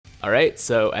Alright,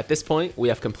 so at this point, we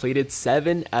have completed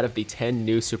 7 out of the 10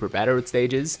 new Super Battle Road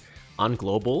stages on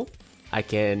Global. I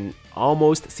can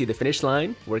almost see the finish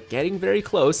line. We're getting very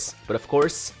close, but of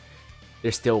course,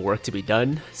 there's still work to be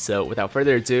done. So without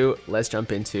further ado, let's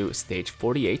jump into stage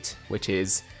 48, which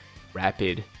is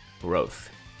Rapid Growth.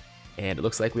 And it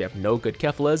looks like we have no good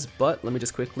Keflas, but let me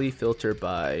just quickly filter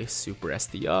by Super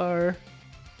SDR.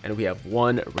 And we have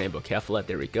 1 Rainbow Kefla,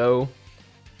 there we go.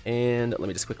 And let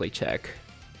me just quickly check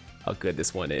how good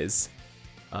this one is.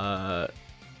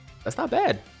 That's not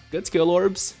bad. Good skill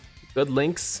orbs, good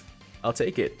links, I'll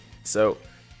take it. So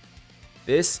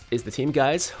this is the team,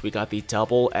 guys. We got the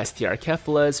double STR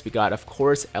Keflas, we got of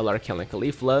course LR Killing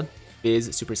Caulifla,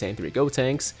 Fizz Super Saiyan 3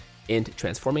 Gotenks, Int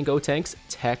Transforming Gotenks,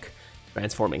 Tech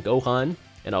Transforming Gohan,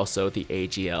 and also the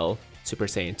AGL Super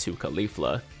Saiyan 2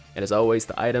 Caulifla. And as always,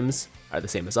 the items are the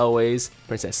same as always: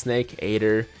 Princess Snake,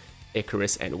 Aider,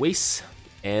 Icarus, and Whis.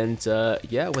 And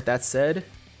yeah, with that said,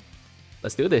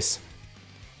 let's do this.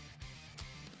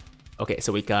 Okay,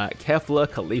 so we got Kefla,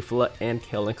 Caulifla, and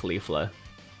Killing Caulifla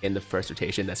in the first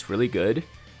rotation. That's really good.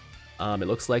 It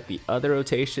looks like the other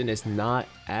rotation is not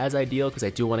as ideal because I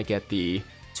do want to get the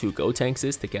 2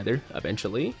 Gotenkses together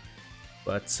eventually.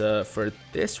 But for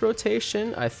this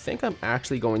rotation, I think I'm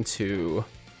actually going to...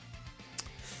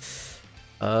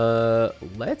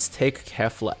 let's take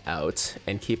Kefla out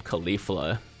and keep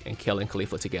Caulifla and Killing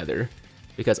Caulifla together.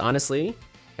 Because honestly,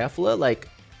 Kefla, like,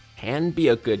 can be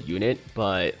a good unit,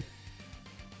 but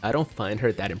I don't find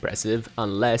her that impressive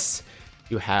unless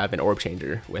you have an orb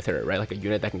changer with her, right? Like a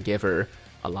unit that can give her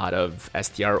a lot of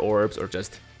STR orbs or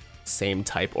just same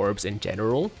type orbs in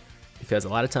general. Because a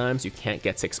lot of times you can't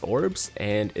get 6 orbs,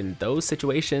 and in those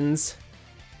situations,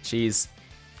 she's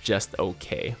just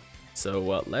okay.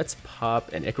 So let's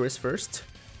pop an Icarus first.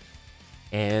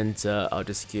 And I'll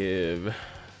just give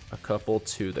a couple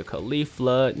to the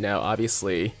Caulifla. Now,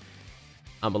 obviously,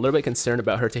 I'm a little bit concerned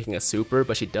about her taking a super,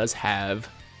 but she does have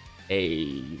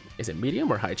a... is it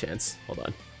medium or high chance?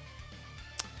 Hold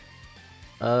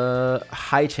on.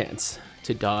 High chance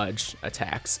to dodge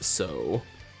attacks, so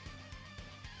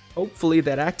hopefully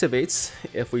that activates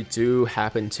if we do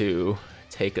happen to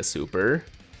take a super.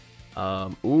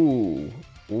 Ooh,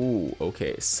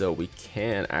 okay, so we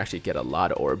can actually get a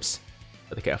lot of orbs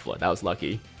for the Kefla. That was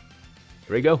lucky.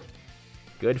 Here we go.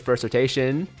 Good first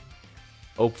rotation.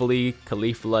 Hopefully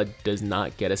Caulifla does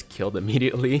not get us killed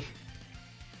immediately.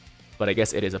 But I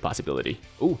guess it is a possibility.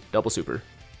 Ooh, double super.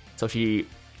 So she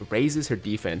raises her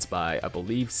defense by, I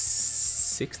believe,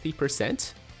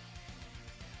 60%?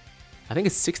 I think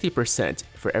it's 60%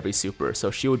 for every super,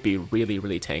 so she would be really,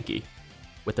 really tanky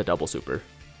with the double super.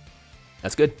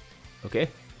 That's good. Okay.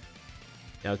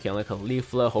 Now Killing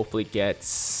Caulifla hopefully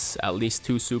gets at least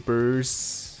 2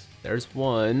 supers. There's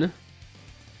 1.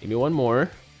 Give me 1 more.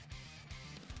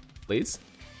 Please.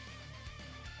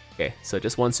 Okay, so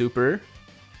just 1 super.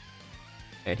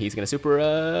 And he's gonna super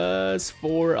us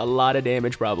for a lot of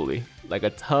damage, probably. Like a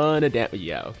ton of damage.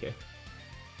 Yeah, okay.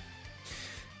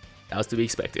 That was to be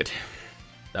expected.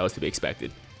 That was to be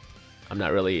expected. I'm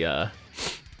not really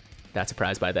that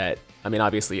surprised by that. I mean,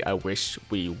 obviously, I wish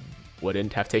we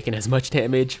wouldn't have taken as much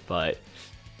damage, but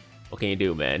what can you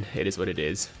do, man? It is what it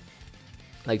is.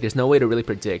 Like, there's no way to really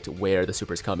predict where the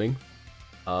super's coming.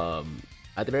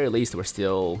 At the very least, we're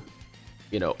still,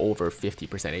 you know, over 50%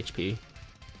 HP.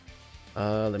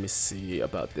 Let me see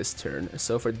about this turn.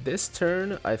 So for this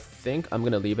turn, I think I'm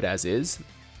gonna leave it as is.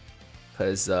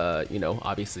 Because, you know,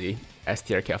 obviously,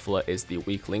 STR Kefla is the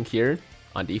weak link here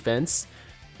on defense.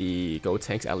 The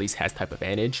Gotenks at least has type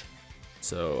advantage.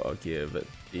 So I'll give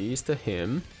these to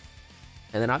him.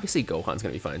 And then obviously Gohan's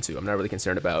gonna be fine too. I'm not really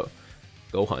concerned about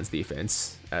Gohan's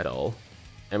defense at all.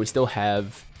 And we still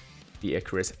have the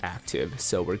Icarus active,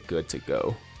 so we're good to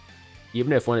go.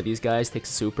 Even if one of these guys takes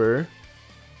a super,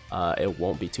 it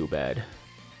won't be too bad.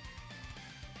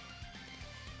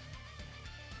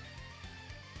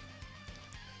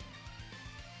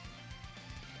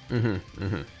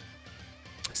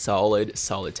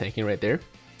 Solid tanking right there.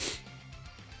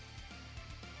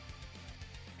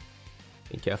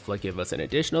 Can Kefla give us an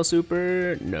additional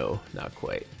super? No, not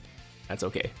quite. That's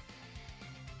okay.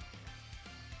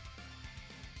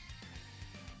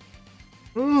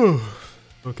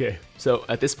 Okay, so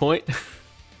at this point,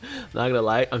 not gonna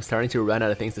lie, I'm starting to run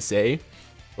out of things to say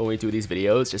when we do these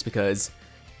videos, just because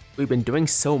we've been doing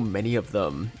so many of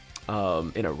them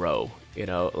in a row. You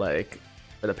know, like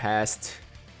for the past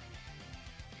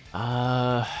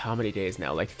how many days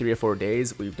now? Like 3 or 4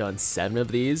 days. We've done 7 of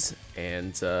these,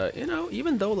 and you know,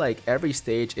 even though like every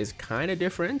stage is kind of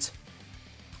different,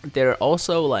 they're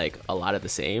also like a lot of the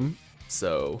same.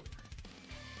 So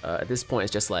At this point,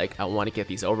 it's just like, I want to get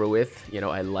these over with. You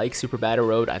know, I like Super Battle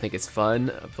Road. I think it's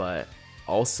fun, but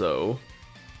also,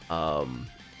 I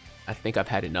think I've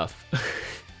had enough.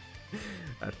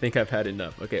 I think I've had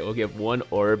enough. Okay, we'll give 1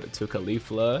 orb to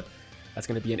Caulifla. That's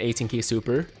going to be an 18 key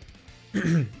super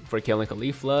for killing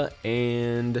Caulifla.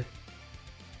 And,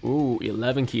 ooh,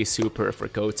 11 key super for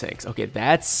Gotenks. Okay,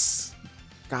 that's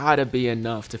gotta be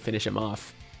enough to finish him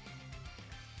off.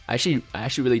 I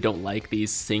actually really don't like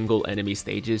these single enemy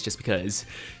stages just because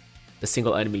the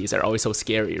single enemies are always so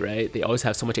scary, right? They always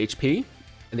have so much HP,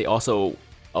 and they also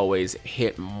always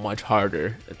hit much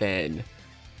harder than,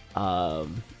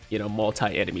 you know,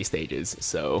 multi-enemy stages.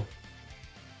 So,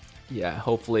 yeah,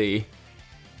 hopefully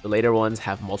the later ones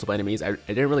have multiple enemies. I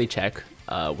didn't really check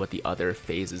what the other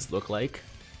phases look like,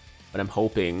 but I'm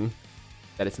hoping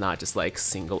that it's not just like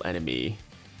single enemy,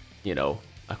 you know,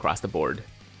 across the board.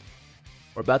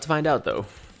 We're about to find out though.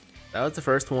 That was the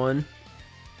first one.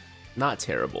 Not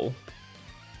terrible.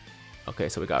 Okay,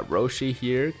 so we got Roshi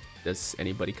here. Does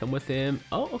anybody come with him?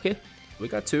 Oh, okay. We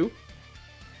got 2.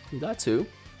 We got 2.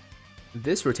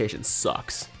 This rotation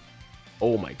sucks.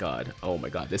 Oh my god. Oh my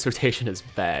god. This rotation is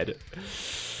bad.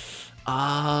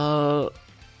 Man,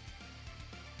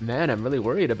 I'm really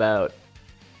worried about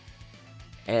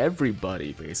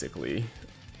everybody, basically.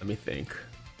 Let me think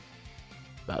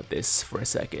about this for a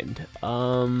second.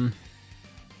 I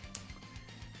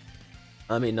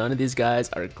mean, none of these guys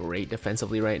are great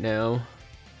defensively right now.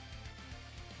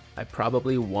 I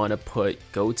probably want to put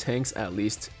Gotenks at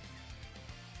least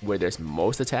where there's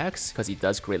most attacks, because he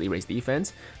does greatly raise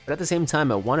defense. But at the same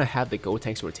time, I want to have the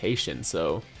Gotenks rotation,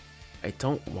 so I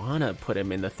don't want to put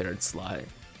him in the 3rd slot.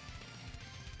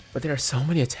 But there are so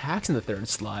many attacks in the 3rd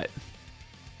slot.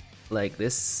 Like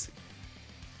this...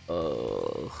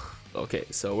 Okay,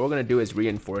 so what we're going to do is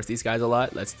reinforce these guys a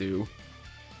lot. Let's do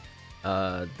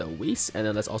the Whis, and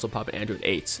then let's also pop an Android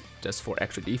 8 just for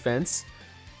extra defense.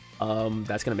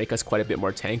 That's going to make us quite a bit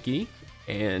more tanky,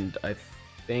 and I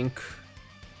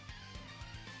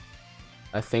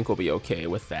think we'll be okay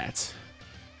with that.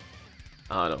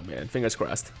 I don't know, man. Fingers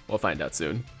crossed. We'll find out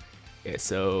soon. Okay,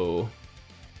 so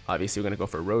obviously we're going to go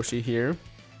for Roshi here.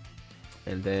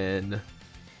 And then,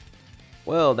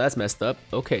 well, that's messed up.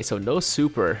 Okay, so no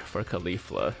super for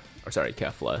Kefla.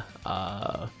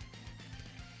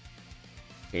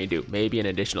 Can you do maybe an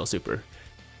additional super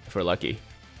if we're lucky.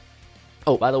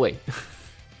 Oh, by the way,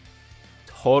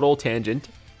 total tangent,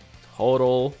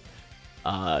 totally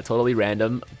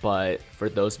random, but for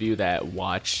those of you that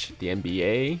watch the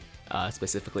NBA,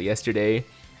 specifically yesterday,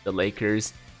 the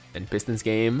Lakers and Pistons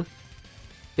game,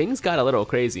 things got a little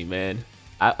crazy, man.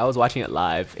 I was watching it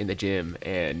live in the gym,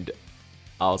 and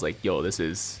I was like, yo, this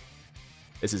is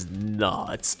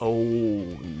nuts. Oh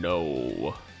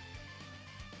no.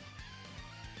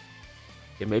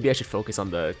 Yeah, maybe I should focus on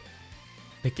the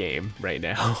game right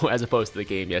now as opposed to the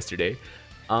game yesterday.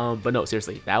 But no,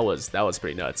 seriously, that was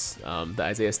pretty nuts. The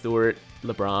Isaiah Stewart,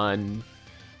 LeBron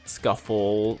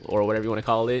scuffle, or whatever you want to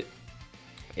call it,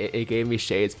 it gave me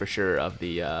shades for sure of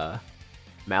the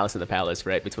Malice in the Palace,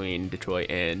 right, between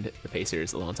Detroit and the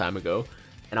Pacers a long time ago.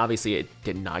 And obviously it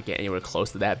did not get anywhere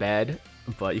close to that bad,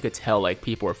 but you could tell like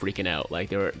people were freaking out. Like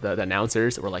the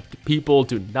announcers were like, people,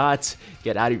 do not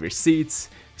get out of your seats,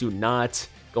 do not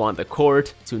go on the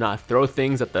court, do not throw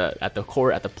things at the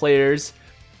court at the players,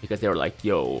 because they were like,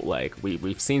 yo, like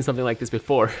we've seen something like this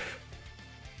before.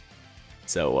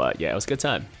 So yeah, it was a good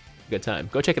time. Good time.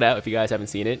 Go check it out if you guys haven't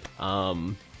seen it.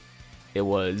 It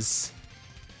was,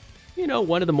 you know,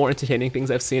 one of the more entertaining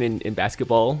things I've seen in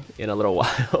basketball in a little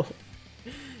while.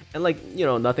 And like, you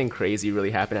know, nothing crazy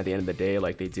really happened at the end of the day.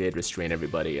 Like, they did restrain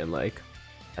everybody, and like,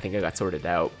 I think I got sorted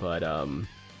out, but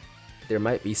there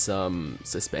might be some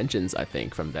suspensions, I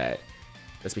think, from that,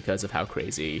 just because of how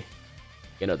crazy,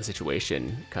 you know, the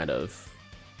situation kind of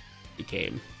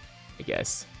became, I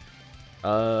guess.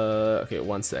 Okay,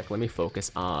 one sec. Let me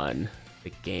focus on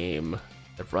the game,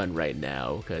 the run right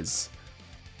now, because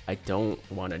I don't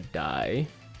want to die.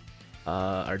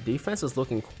 Our defense is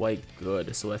looking quite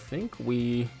good, so I think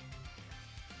we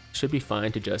should be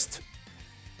fine to just,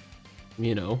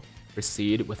 you know,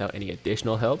 proceed without any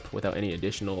additional help, without any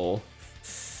additional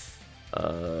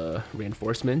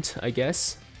reinforcement, I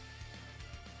guess.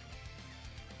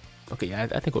 Okay, yeah,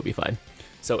 I think we'll be fine.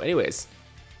 So anyways,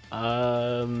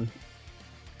 like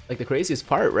the craziest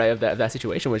part, right, of that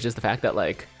situation was just the fact that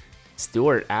like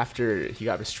Stewart, after he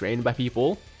got restrained by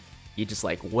people, he just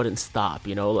like wouldn't stop,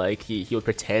 you know, like he would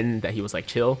pretend that he was like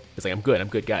chill. He's like, I'm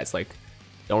good guys, like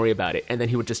don't worry about it. And then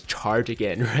he would just charge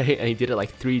again, right? And he did it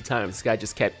like 3 times. This guy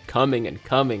just kept coming and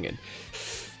coming, and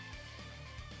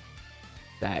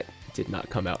that did not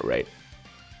come out right.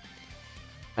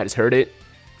 I just heard it.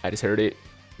 I just heard it.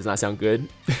 Does not sound good.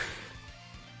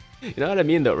 You know what I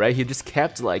mean though, right? He just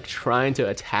kept like trying to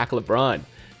attack LeBron.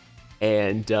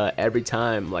 And every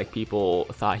time like people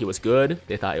thought he was good,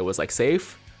 they thought it was like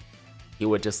safe, he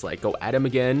would just like go at him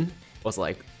again. Was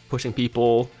like pushing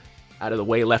people out of the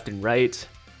way left and right.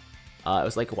 It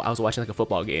was like I was watching like a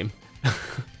football game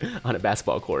on a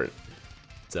basketball court.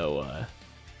 So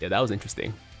yeah, that was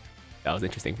interesting. That was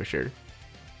interesting for sure.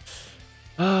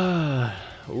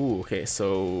 Ooh, okay,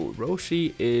 so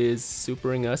Roshi is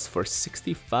supering us for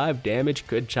 65 damage.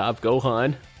 Good job,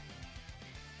 Gohan.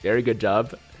 Very good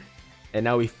job. And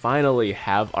now we finally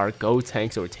have our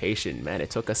Gotenks rotation. Man,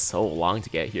 it took us so long to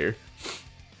get here.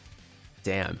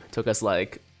 Damn, it took us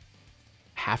like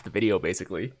half the video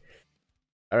basically.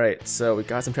 Alright, so we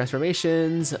got some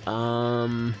transformations.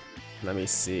 Let me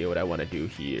see what I want to do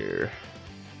here.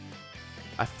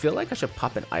 I feel like I should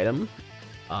pop an item.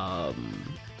 I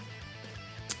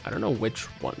don't know which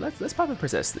one. Let's pop a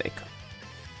Princess Snake.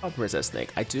 Pop a Princess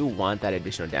Snake. I do want that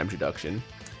additional damage reduction.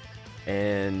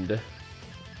 And let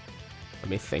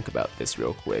me think about this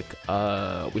real quick.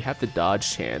 We have the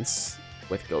dodge chance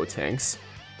with Gotenks,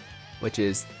 which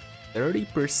is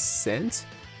 30%.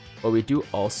 But we do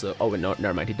also. Oh, no,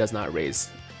 never mind. He does not raise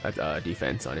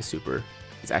defense on his super.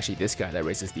 It's actually this guy that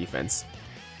raises defense.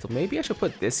 So maybe I should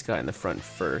put this guy in the front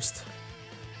first.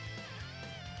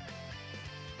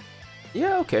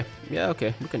 Yeah, okay. Yeah,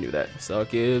 okay. We can do that. So I'll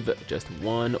give just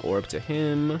one orb to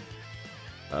him.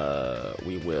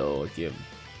 We will give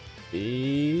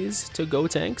these to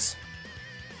Gotenks.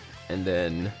 And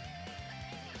then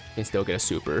we can still get a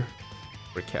super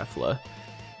for Kefla.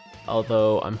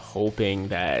 Although I'm hoping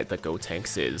that the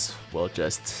Gotenkses will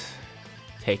just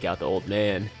take out the old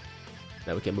man.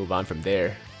 Then we can move on from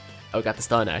there. Oh, got the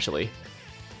stun actually.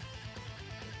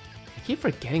 I keep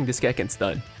forgetting this guy can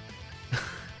stun.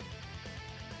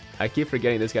 I keep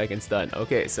forgetting this guy can stun.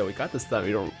 Okay, so we got the stun.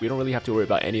 We don't really have to worry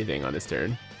about anything on this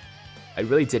turn. I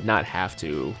really did not have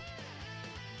to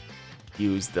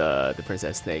use the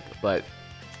Princess Snake, but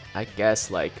I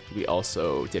guess like we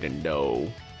also didn't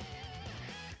know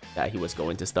that he was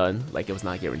going to stun. Like it was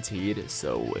not guaranteed.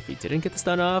 So if he didn't get the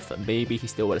stun off, maybe he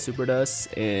still would have supered us.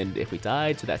 And if we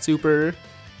died to that super,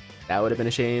 that would have been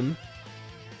a shame.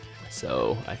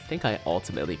 So I think I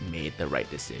ultimately made the right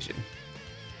decision.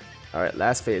 Alright,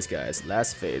 last phase, guys.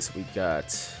 Last phase. We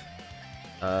got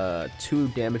 2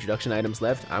 damage reduction items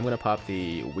left. I'm going to pop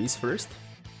the Whis first.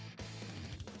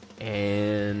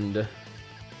 And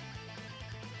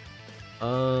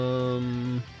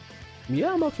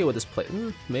yeah, I'm okay with this play.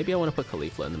 Maybe I want to put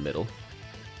Caulifla in the middle.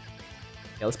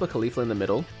 Yeah, let's put Caulifla in the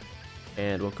middle.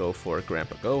 And we'll go for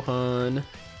Grandpa Gohan.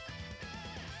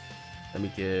 Let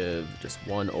me give just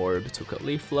 1 orb to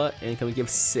Caulifla. And can we give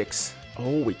 6?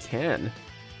 Oh, we can.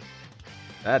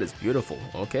 That is beautiful.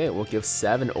 Okay, we'll give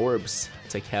 7 orbs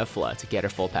to Kefla to get her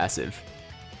full passive.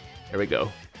 There we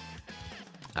go.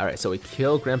 Alright, so we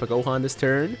kill Grandpa Gohan this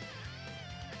turn.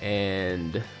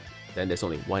 And then there's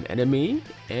only 1 enemy.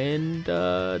 And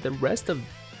the rest of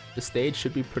the stage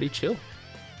should be pretty chill.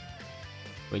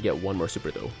 We get 1 more super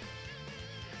though.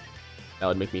 That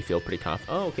would make me feel pretty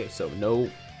confident. Oh, okay, so no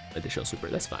additional super.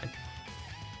 That's fine.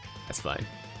 That's fine.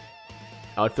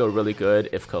 I would feel really good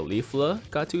if Caulifla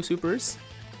got 2 supers.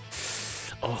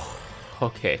 Oh,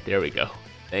 okay, there we go.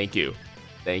 Thank you.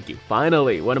 Thank you.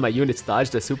 Finally, one of my units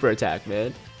dodged a super attack,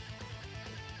 man.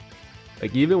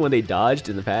 Like, even when they dodged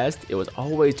in the past, it was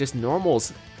always just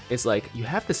normals. It's like, you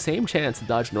have the same chance to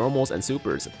dodge normals and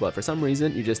supers, but for some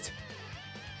reason, you just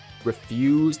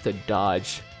refuse to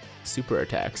dodge super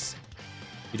attacks.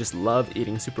 You just love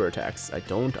eating super attacks. I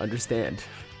don't understand.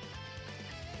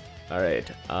 Alright,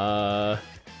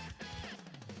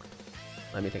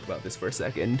 let me think about this for a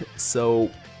second.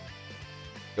 So,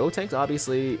 Gotenks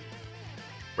obviously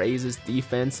raises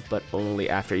defense, but only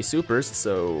after he supers,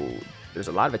 so there's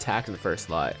a lot of attacks in the first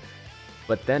slot.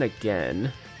 But then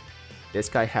again, this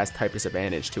guy has type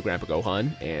disadvantage to Grandpa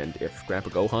Gohan, and if Grandpa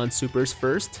Gohan supers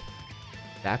first,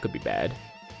 that could be bad.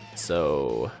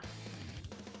 So,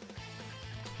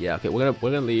 yeah, okay, we're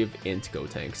gonna leave int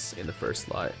Gotenks in the first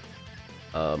slot.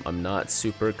 I'm not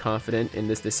super confident in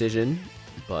this decision,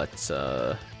 but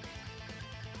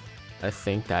I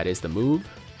think that is the move.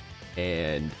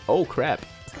 And oh crap,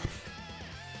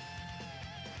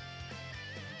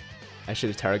 I should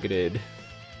have targeted.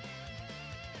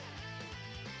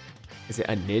 Is it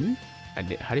Anin?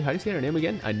 How do you say her name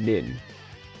again? Anin.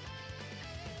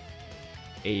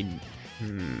 I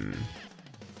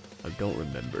don't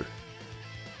remember.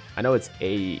 I know it's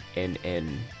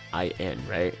A-N-N-I-N,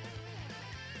 right?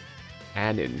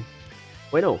 Anin.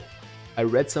 Wait, no. I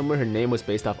read somewhere her name was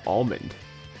based off almond.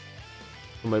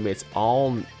 Or maybe it's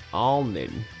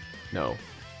Alnin. No,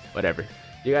 whatever.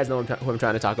 You guys know who I'm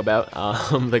trying to talk about.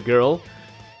 The girl.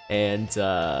 And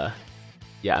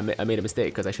yeah, I made a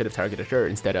mistake because I should have targeted her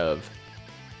instead of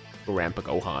Grandpa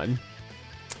Gohan.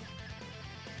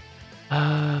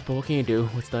 But what can you do?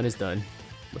 What's done is done.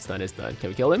 What's done is done. Can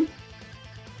we kill him?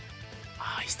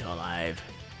 Ah, he's still alive.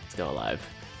 Still alive.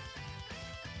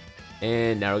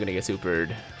 And now we're gonna get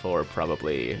supered for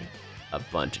probably a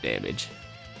bunch of damage.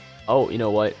 Oh, you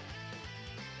know what?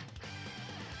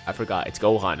 I forgot. It's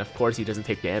Gohan. Of course he doesn't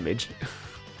take damage.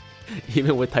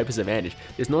 Even with type disadvantage.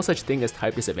 There's no such thing as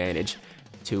type disadvantage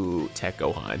to Tech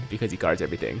Gohan because he guards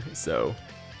everything. So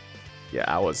yeah,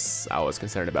 I was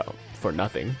concerned about for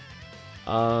nothing.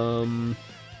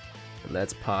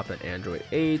 Let's pop an Android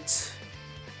 8.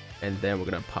 And then we're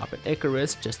gonna pop an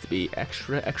Icarus just to be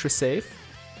extra safe.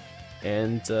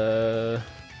 And yeah,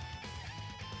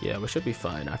 we should be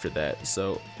fine after that.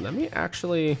 So let me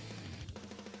actually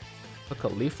put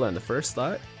Caulifla in the first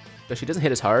slot. Because she doesn't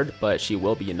hit as hard, but she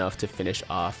will be enough to finish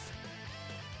off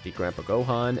the Grandpa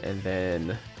Gohan. And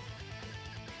then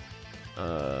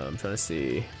I'm trying to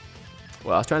see.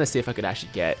 Well, I was trying to see if I could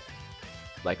actually get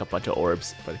like a bunch of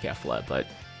orbs for the Kefla, but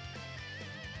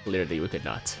clearly we could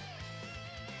not.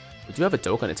 We do have a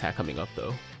Dokkan attack coming up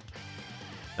though.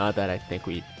 Not that I think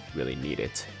we really need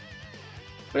it.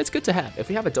 But it's good to have. If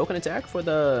we have a Dokkan attack for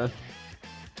the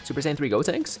Super Saiyan 3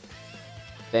 Gotenks,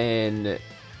 then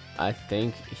I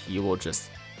think he will just,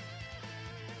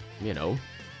 you know,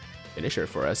 finish her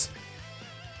for us.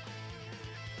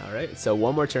 Alright, so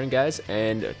one more turn, guys,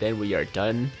 and then we are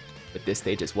done with this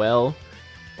stage as well.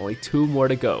 Only 2 more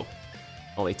to go.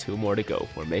 Only 2 more to go.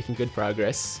 We're making good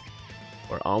progress.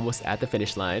 We're almost at the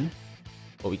finish line,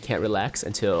 but we can't relax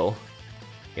until,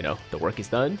 you know, the work is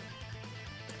done.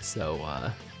 So,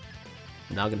 I'm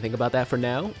not gonna think about that for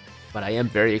now, but I am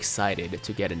very excited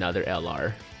to get another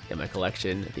LR in my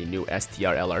collection. The new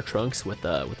STR LR trunks with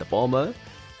the Bulma.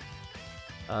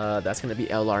 That's gonna be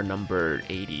LR number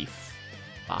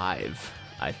 85,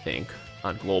 I think,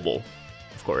 on global,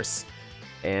 of course.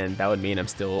 And that would mean I'm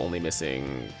still only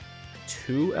missing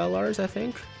 2 LRs, I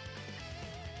think.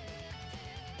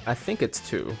 I think it's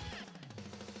 2.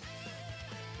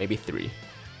 Maybe 3.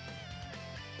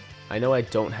 I know I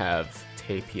don't have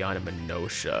Tapion and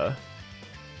Minosha.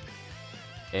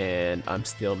 And I'm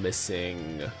still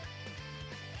missing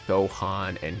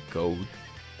Gohan and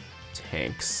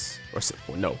Gotenks.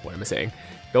 Or no, what am I saying?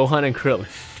 Gohan and Krillin.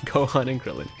 Gohan and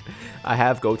Krillin. I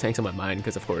have Gotenks on my mind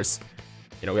because, of course,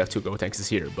 you know, we have 2 Gotenks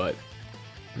here, but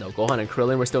no, Gohan and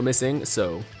Krillin we're still missing,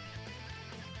 so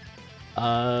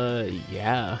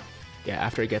yeah. Yeah,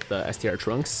 after I get the STR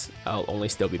trunks, I'll only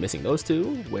still be missing those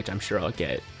 2, which I'm sure I'll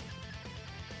get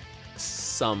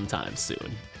sometime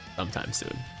soon. Sometime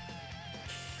soon.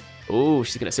 Ooh,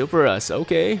 she's gonna super us.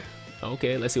 Okay.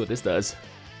 Okay, let's see what this does.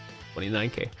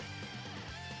 29k.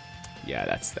 Yeah,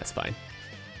 that's fine.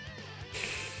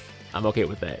 I'm okay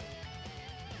with that.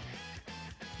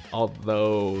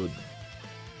 Although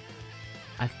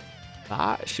I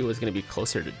thought she was gonna be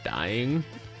closer to dying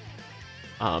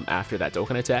after that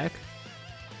Dokkan attack.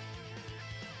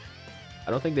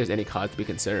 I don't think there's any cause to be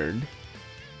concerned.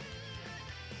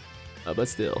 But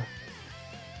still,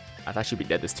 I thought she'd be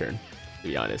dead this turn, to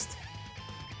be honest.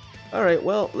 Alright,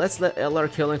 well, let's let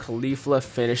LR Kill and Caulifla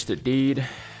finish the deed.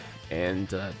 And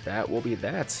that will be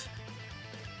that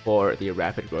for the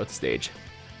rapid growth stage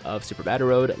of Super Battle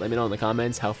Road. Let me know in the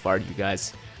comments how far you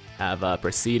guys have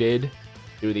proceeded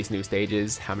through these new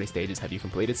stages. How many stages have you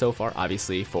completed so far?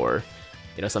 Obviously, for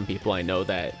some people, I know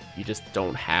that you just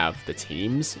don't have the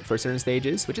teams for certain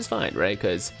stages, which is fine, right?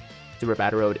 Because Super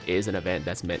Battle Road is an event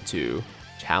that's meant to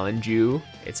challenge you.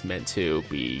 It's meant to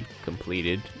be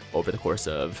completed over the course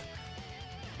of,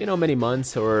 many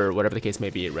months or whatever the case may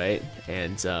be, right?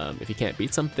 And if you can't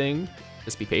beat something,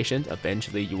 just be patient.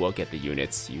 Eventually, you will get the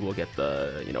units. You will get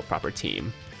the, proper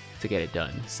team to get it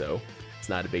done. So it's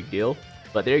not a big deal.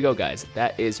 But there you go, guys.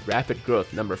 That is Rapid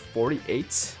Growth number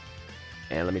 48.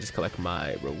 And let me just collect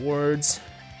my rewards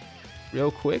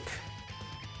real quick.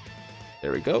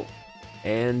 There we go.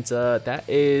 And that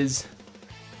is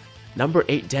number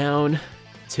 8 down.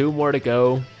 2 more to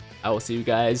go. I will see you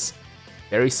guys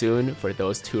very soon for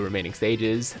those 2 remaining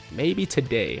stages. Maybe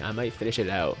today. I might finish it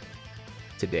out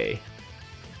today.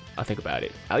 I'll think about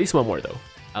it. At least 1 more though.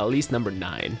 At least number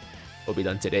 9 will be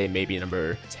done today. Maybe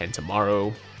number 10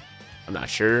 tomorrow. I'm not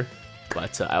sure.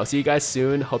 But I'll see you guys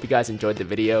soon. Hope you guys enjoyed the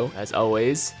video. As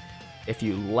always, if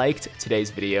you liked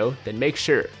today's video, then make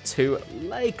sure to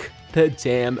like the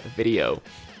damn video.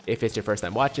 If it's your first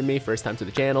time watching me, first time to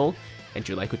the channel, and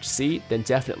you like what you see, then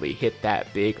definitely hit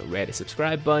that big red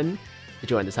subscribe button. to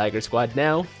join the Tiger Squad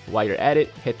now. While you're at it,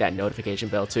 hit that notification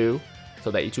bell too,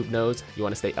 so that YouTube knows you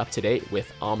want to stay up to date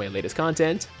with all my latest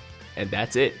content. And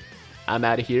that's it. I'm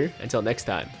out of here. Until next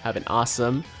time, have an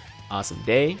awesome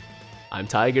day. I'm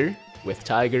Tiger with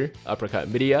Tiger Uppercut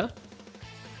Media,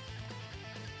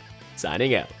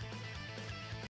 signing out.